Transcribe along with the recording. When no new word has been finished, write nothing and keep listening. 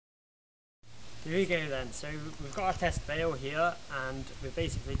Here we go then. So we've got our test bale here, and we're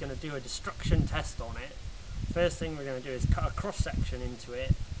basically going to do a destruction test on it. First thing we're going to do is cut a cross section into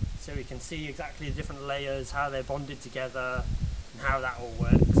it so we can see exactly the different layers, how they're bonded together and how that all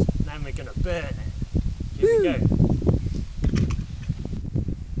works. And then we're going to burn it. Here we go.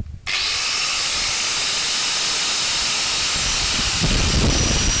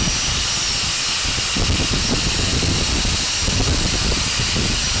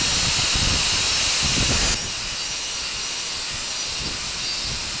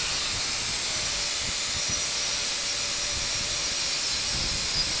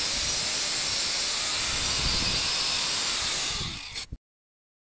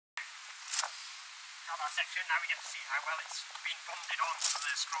 That section, now we get to see how well it's been bonded onto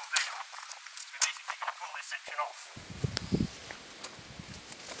the straw bale. So we're basically going to pull this section off.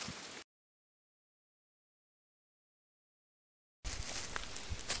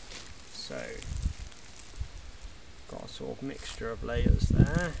 So, got a sort of mixture of layers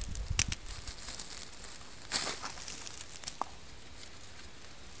there.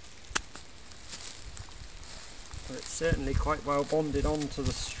 But it's certainly quite well bonded onto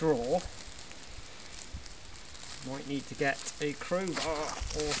the straw. Might need to get a crowbar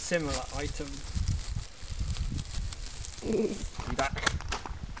or similar item. Be back.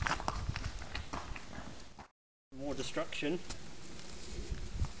 More destruction.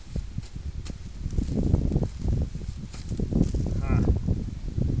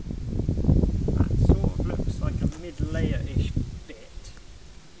 That sort of looks like a mid-layer-ish bit.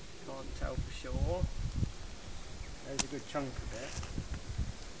 Can't tell for sure. There's a good chunk of it.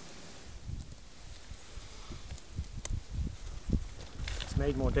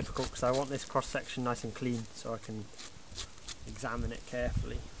 Made more difficult because I want this cross section nice and clean so I can examine it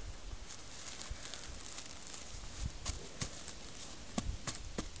carefully.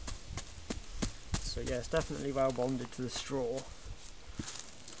 So yeah, it's definitely well bonded to the straw.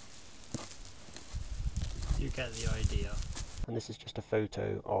 You get the idea. And this is just a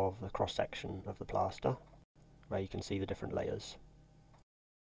photo of the cross section of the plaster where you can see the different layers.